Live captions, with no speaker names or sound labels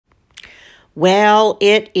Well,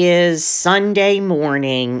 it is Sunday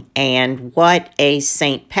morning, and what a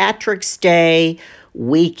St. Patrick's Day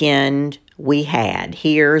weekend we had.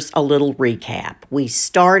 Here's a little recap. We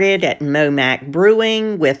started at Momac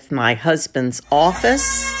Brewing with my husband's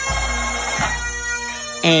office,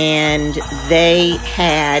 and they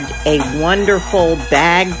had a wonderful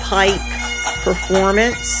bagpipe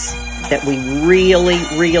performance that we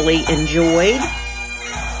really enjoyed.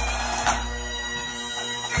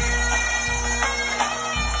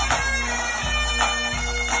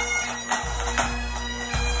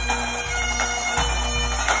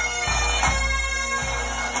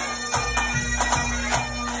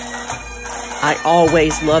 I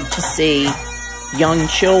always love to see young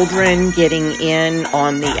children getting in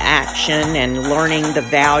on the action and learning the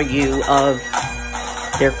value of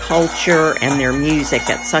their culture and their music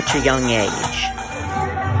at such a young age.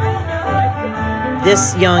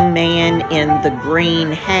 This young man in the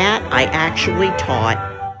green hat, I actually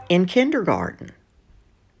taught in kindergarten.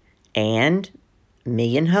 And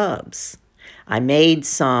me and Hubs. I made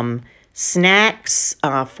some snacks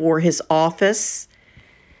for his office,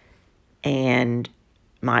 and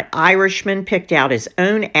my Irishman picked out his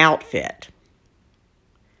own outfit.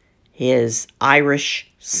 His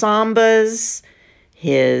Irish sambas,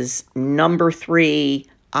 his number 3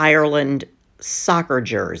 Ireland soccer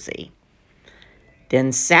jersey.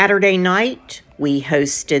 Then Saturday night, we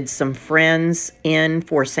hosted some friends in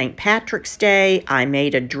for St. Patrick's Day. I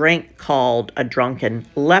made a drink called a Drunken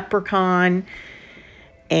Leprechaun,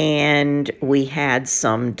 and we had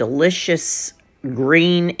some delicious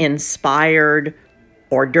green-inspired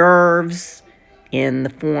hors d'oeuvres in the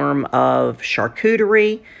form of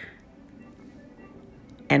charcuterie.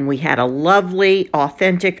 And we had a lovely,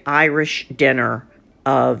 authentic Irish dinner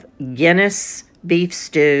of Guinness beef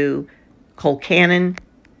stew, Colcannon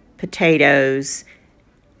potatoes,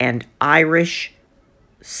 and Irish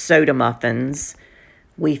soda muffins.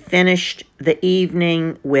 We finished the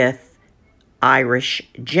evening with Irish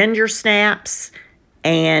ginger snaps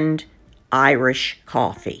and Irish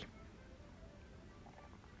coffee.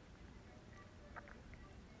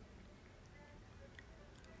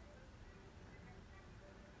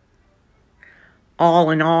 All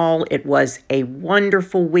in all, it was a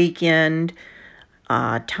wonderful weekend.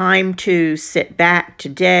 Time to sit back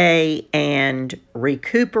today and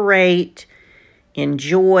recuperate,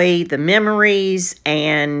 enjoy the memories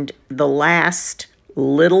and the last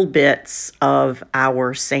little bits of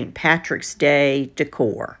our St. Patrick's Day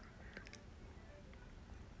decor.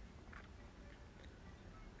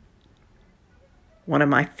 One of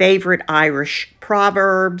my favorite Irish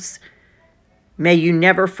proverbs: may you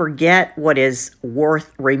never forget what is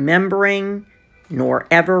worth remembering, nor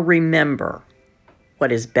ever remember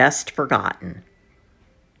what is best forgotten.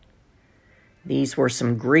 These were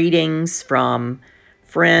some greetings from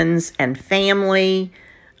friends and family,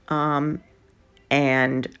 and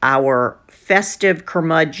our festive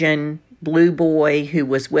curmudgeon, Blue Boy, who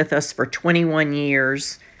was with us for 21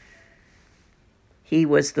 years. He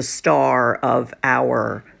was the star of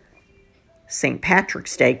our St.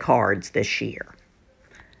 Patrick's Day cards this year.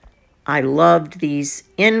 I loved these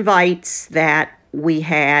invites that we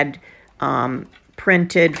had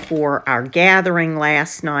printed for our gathering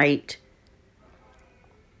last night.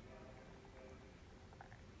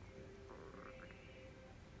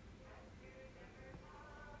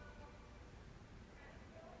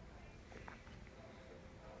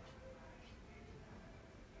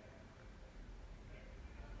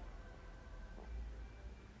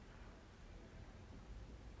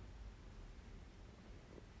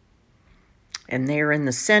 And there in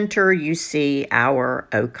the center, you see our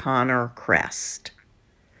O'Connor crest.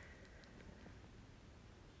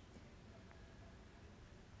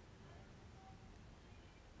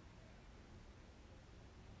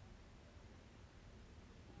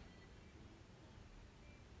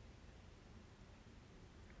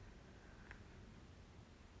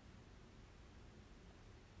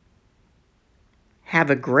 Have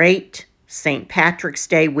a great St. Patrick's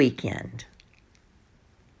Day weekend.